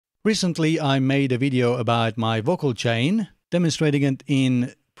Recently, I made a video about my vocal chain, demonstrating it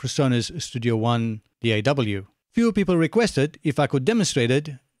in PreSonus Studio One DAW. Few people requested if I could demonstrate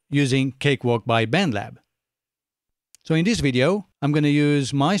it using Cakewalk by Bandlab. So in this video, I'm going to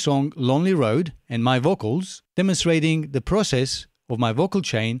use my song Lonely Road and my vocals, demonstrating the process of my vocal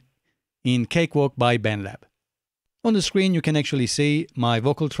chain in Cakewalk by Bandlab. On the screen, you can actually see my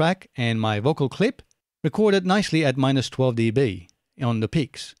vocal track and my vocal clip recorded nicely at -12 dB on the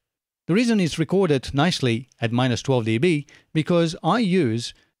peaks. The reason it's recorded nicely at -12 dB because I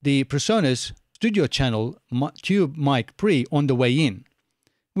use the PreSonus Studio Channel Tube Mic Pre on the way in,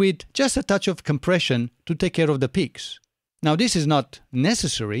 with just a touch of compression to take care of the peaks. Now this is not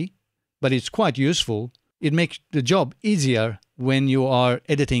necessary, but it's quite useful. It makes the job easier when you are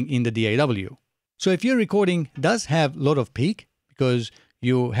editing in the DAW. So if your recording does have a lot of peak, because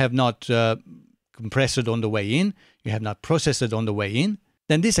you have not compressed it on the way in, you have not processed it on the way in,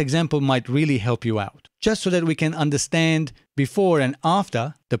 then this example might really help you out. Just so that we can understand before and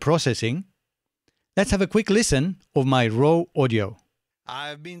after the processing, let's have a quick listen of my raw audio.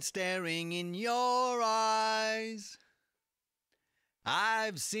 I've been staring in your eyes.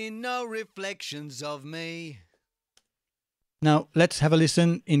 I've seen no reflections of me. Now let's have a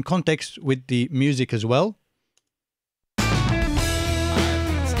listen in context with the music as well.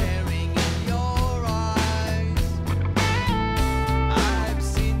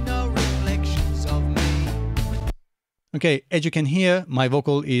 Okay, as you can hear, my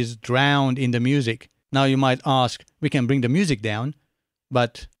vocal is drowned in the music. Now you might ask, we can bring the music down,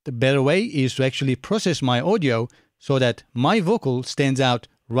 but the better way is to actually process my audio so that my vocal stands out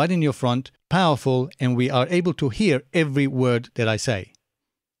right in your front, powerful, and we are able to hear every word that I say,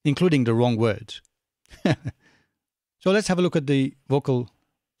 including the wrong words. So let's have a look at the vocal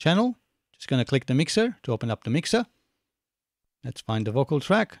channel. Just going to click the mixer to open up the mixer. Let's find the vocal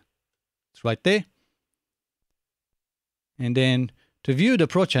track. It's right there. And then to view the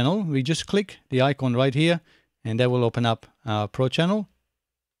Pro channel, we just click the icon right here, and that will open up our Pro channel.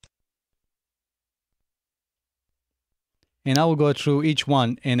 And I will go through each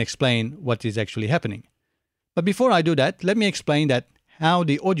one and explain what is actually happening. But before I do that, let me explain that how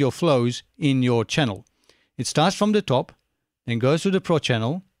the audio flows in your channel. It starts from the top, then goes to the Pro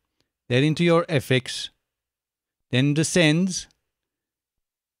channel, then into your FX, then the sends,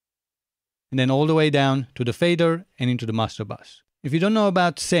 and then all the way down to the fader and into the master bus. If you don't know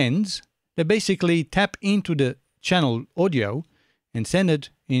about sends, they basically tap into the channel audio and send it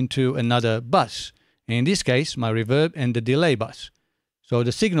into another bus. In this case, my reverb and the delay bus. So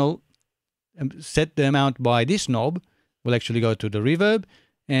the signal, set the amount by this knob, will actually go to the reverb,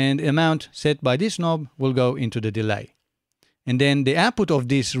 and the amount set by this knob will go into the delay. And then the output of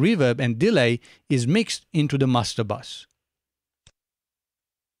this reverb and delay is mixed into the master bus.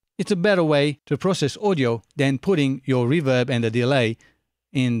 It's a better way to process audio than putting your reverb and the delay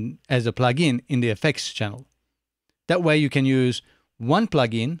in as a plugin in the effects channel. That way you can use one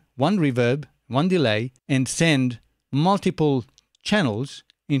plugin, one reverb, one delay, and send multiple channels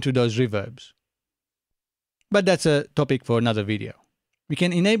into those reverbs. But that's a topic for another video. We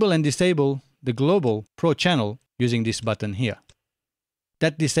can enable and disable the global Pro channel using this button here.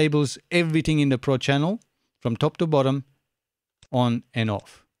 That disables everything in the Pro channel from top to bottom, on and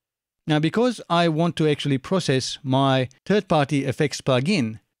off. Now, because I want to actually process my third-party effects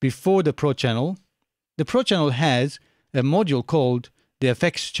plugin before the Pro channel has a module called the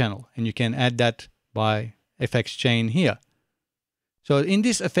effects channel, and you can add that by effects chain here. So in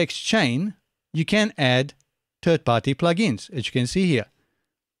this effects chain, you can add third-party plugins, as you can see here.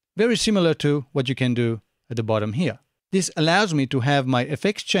 Very similar to what you can do at the bottom here. This allows me to have my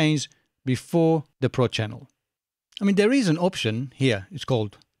effects chains before the Pro channel. I mean, there is an option here. It's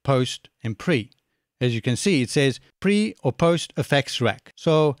called post and pre. As you can see, it says pre or post effects rack.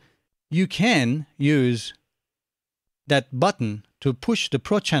 So you can use that button to push the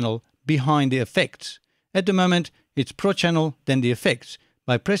Pro channel behind the effects. At the moment, it's Pro channel, then the effects.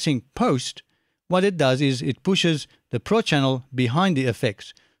 By pressing post, what it does is it pushes the Pro channel behind the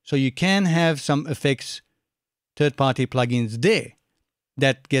effects. So you can have some effects third-party plugins there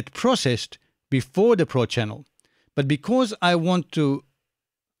that get processed before the Pro channel. But because I want to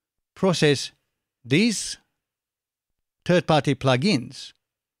process these third-party plugins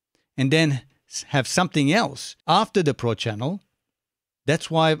and then have something else after the Pro channel, that's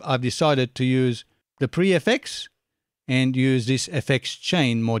why I've decided to use the pre-FX and use this FX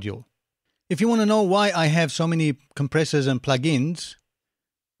chain module. If you want to know why I have so many compressors and plugins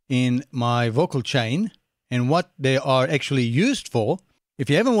in my vocal chain and what they are actually used for, if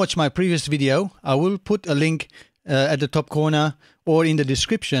you haven't watched my previous video, I will put a link at the top corner or in the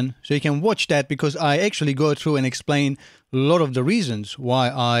description, so you can watch that, because I actually go through and explain a lot of the reasons why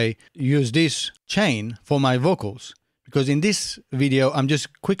I use this chain for my vocals. Because in this video, I'm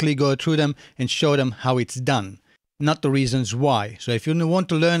just quickly go through them and show them how it's done, not the reasons why. So if you want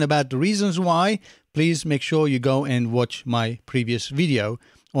to learn about the reasons why, please make sure you go and watch my previous video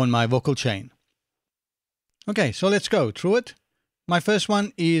on my vocal chain. Okay, so let's go through it. My first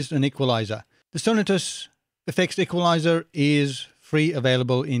one is an equalizer. The Sonatus Effects Equalizer is free,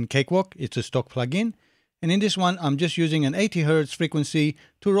 available in Cakewalk. It's a stock plugin. And in this one, I'm just using an 80 Hz frequency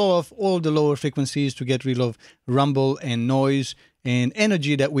to roll off all the lower frequencies to get rid of rumble and noise and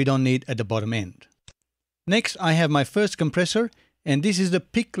energy that we don't need at the bottom end. Next, I have my first compressor, and this is the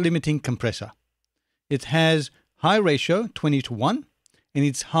peak limiting compressor. It has high ratio, 20:1, and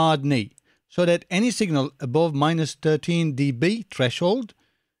it's hard knee, so that any signal above -13 dB threshold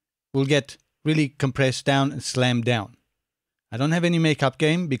will get really compressed down and slammed down. I don't have any makeup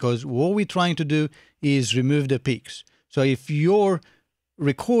game, because what we're trying to do is remove the peaks. So if your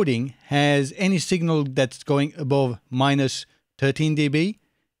recording has any signal that's going above -13 dB,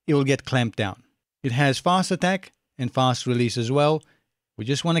 it will get clamped down. It has fast attack and fast release as well. We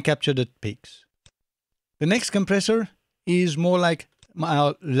just want to capture the peaks. The next compressor is more like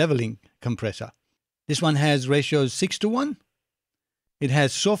our leveling compressor. This one has ratios 6:1. It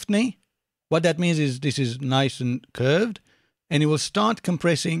has soft knee. What that means is this is nice and curved, and it will start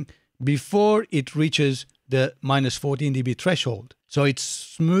compressing before it reaches the -14 dB threshold. So it's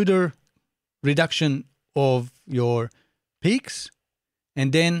smoother reduction of your peaks.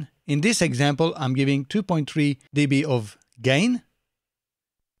 And then in this example, I'm giving 2.3 dB of gain.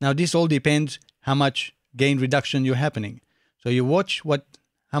 Now this all depends how much gain reduction you're happening. So you watch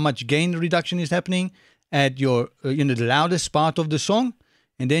how much gain reduction is happening at your the loudest part of the song,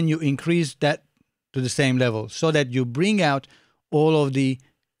 and then you increase that to the same level, so that you bring out all of the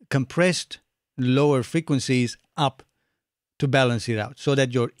compressed lower frequencies up to balance it out, so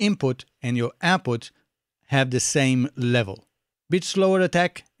that your input and your output have the same level. Bit slower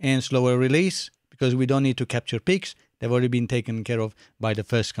attack and slower release, because we don't need to capture peaks. They've already been taken care of by the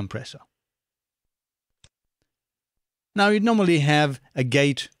first compressor. Now you'd normally have a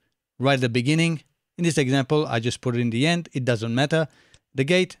gate right at the beginning. In this example, I just put it in the end. It doesn't matter. The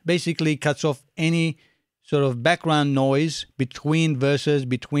gate basically cuts off any sort of background noise between verses,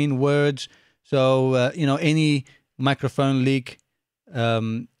 between words. So, any microphone leak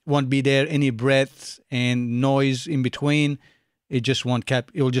won't be there, any breaths and noise in between. It just won't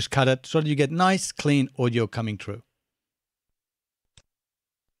it will just cut it, so that you get nice, clean audio coming through.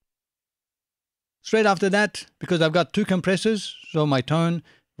 Straight after that, because I've got two compressors, so my tone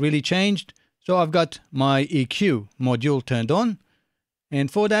really changed. So I've got my EQ module turned on. And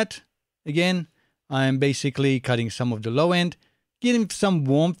for that, again, I'm basically cutting some of the low end, getting some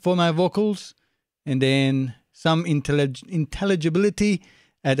warmth for my vocals, and then some intelligibility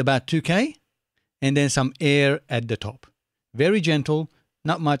at about 2K, and then some air at the top. Very gentle,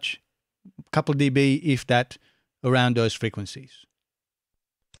 not much, couple dB, if that, around those frequencies.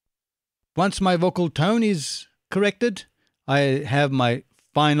 Once my vocal tone is corrected, I have my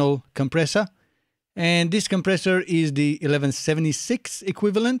final compressor. And this compressor is the 1176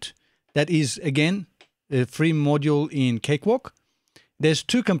 equivalent. That is, again, a free module in Cakewalk. There's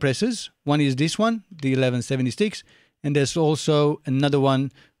two compressors. One is this one, the 1176. And there's also another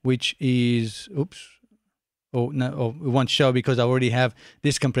one, which is, it won't show because I already have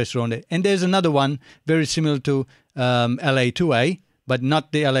this compressor on it. And there's another one very similar to LA2A, but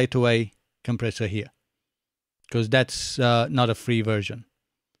not the LA2A compressor here, because that's not a free version.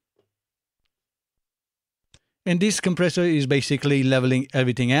 And this compressor is basically leveling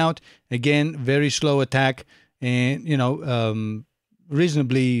everything out. Again, very slow attack and,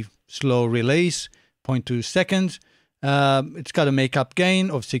 reasonably slow release, 0.2 seconds. It's got a makeup gain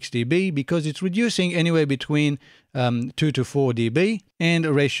of 6 dB because it's reducing anywhere between 2 to 4 dB, and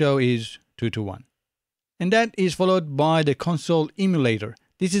the ratio is 2:1. And that is followed by the console emulator.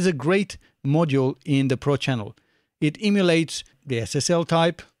 This is a great module in the Pro channel. It emulates the SSL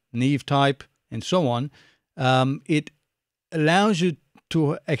type, Neve type, and so on. It allows you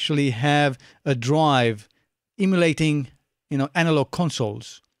to actually have a drive emulating, analog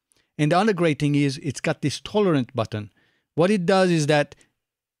consoles. And the other great thing is it's got this tolerant button. What it does is that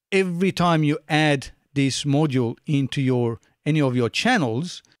every time you add this module into any of your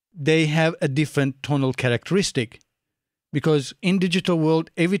channels, they have a different tonal characteristic. Because in digital world,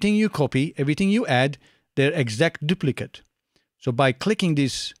 everything you copy, everything you add, they're exact duplicate. So by clicking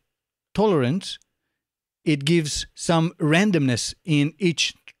this tolerance, it gives some randomness in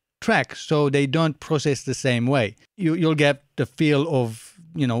each track, so they don't process the same way. You'll get the feel of,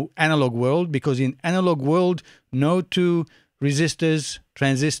 analog world, because in analog world, no two resistors,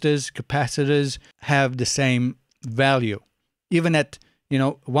 transistors, capacitors have the same value. Even at,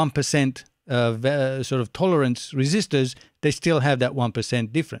 1% sort of tolerance resistors, they still have that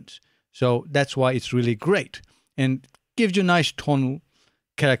 1% difference. So that's why it's really great and gives you nice tonal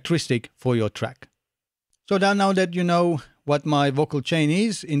characteristic for your track. So now that you know what my vocal chain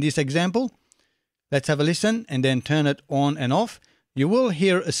is in this example, let's have a listen and then turn it on and off. You will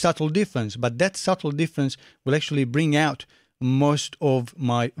hear a subtle difference, but that subtle difference will actually bring out most of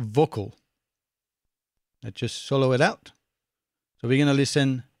my vocal. Let's just solo it out. So we're going to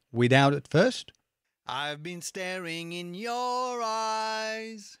listen without it first. I've been staring in your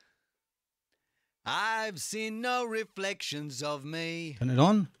eyes. I've seen no reflections of me. Turn it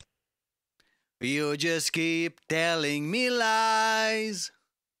on. You just keep telling me lies.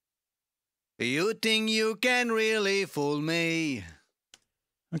 You think you can really fool me.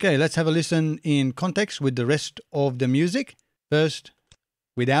 Okay, let's have a listen in context with the rest of the music. First,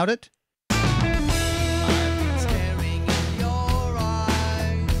 without it. I've been staring in your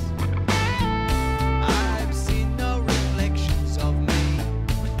eyes. I've seen no reflections of me.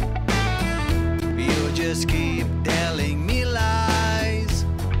 You just keep telling me lies.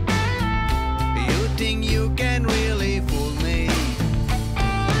 You think you can really fool me.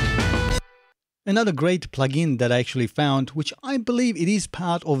 Another great plugin that I actually found, which I believe it is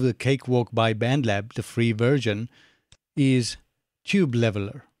part of the Cakewalk by Bandlab, the free version, is Tube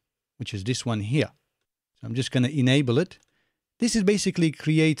Leveler, which is this one here. So I'm just going to enable it. This is basically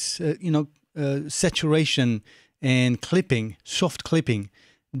creates, saturation and clipping, soft clipping,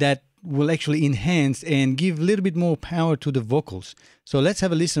 that will actually enhance and give a little bit more power to the vocals. So let's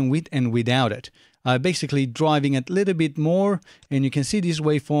have a listen with and without it. Basically driving it a little bit more, and you can see this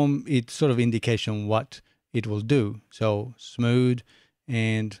waveform, it's sort of indication what it will do. So smooth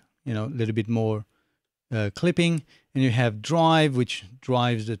and, a little bit more clipping, and you have drive, which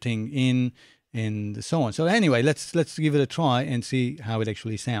drives the thing in, and so on. So anyway, let's give it a try and see how it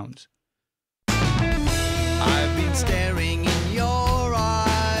actually sounds. I've been staring in your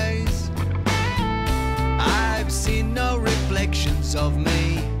eyes. I've seen no reflections of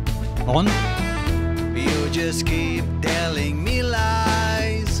me. On. You just keep telling me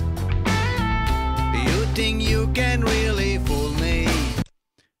lies. You think you can really fool me.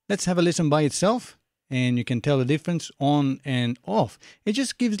 Let's have a listen by itself, and you can tell the difference on and off. It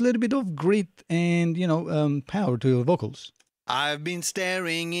just gives a little bit of grit and, power to your vocals. I've been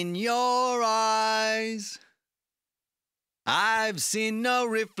staring in your eyes. I've seen no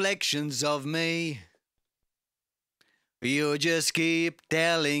reflections of me. You just keep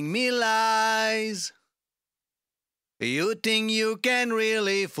telling me lies. You think you can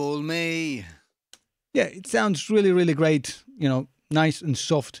really fool me. Yeah, it sounds really, really great. Nice and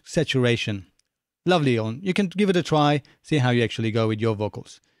soft saturation. Lovely on. You can give it a try, see how you actually go with your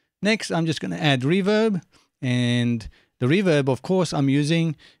vocals. Next, I'm just going to add reverb. And the reverb, of course, I'm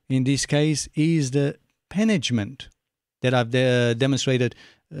using in this case is the Panagement that I've demonstrated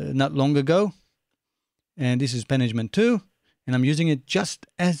not long ago. And this is Panagement 2. And I'm using it just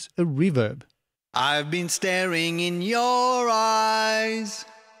as a reverb. I've been staring in your eyes.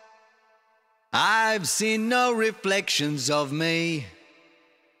 I've seen no reflections of me.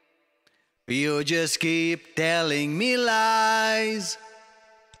 You just keep telling me lies.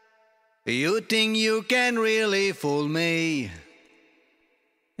 You think you can really fool me.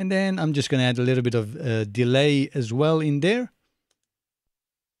 And then I'm just going to add a little bit of delay as well in there.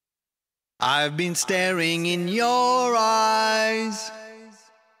 I've been staring in your eyes.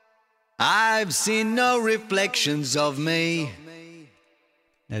 I've seen no reflections of me.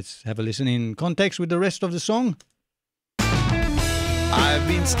 Let's have a listen in context with the rest of the song. I've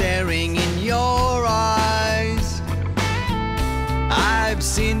been staring in your eyes. I've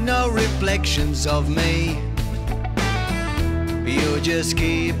seen no reflections of me. You just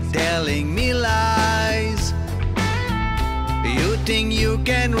keep telling me lies. You think you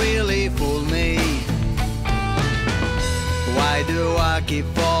can really fool me. Why do I keep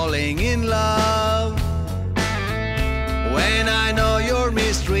falling in love when I know you're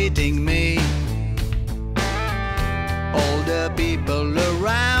mistreating me? All the people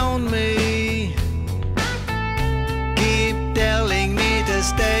around me keep telling me to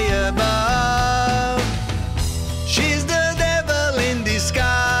stay above. She's the devil in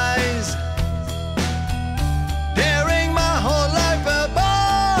disguise, tearing my whole life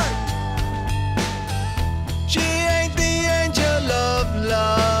apart. She ain't the angel of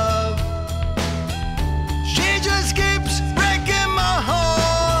love. She just keeps breaking my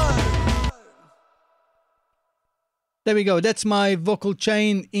heart. There we go. That's my vocal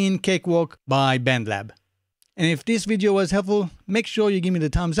chain in Cakewalk by Bandlab. And if this video was helpful, make sure you give me the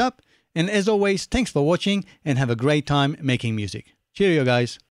thumbs up. And as always, thanks for watching and have a great time making music. Cheerio, guys.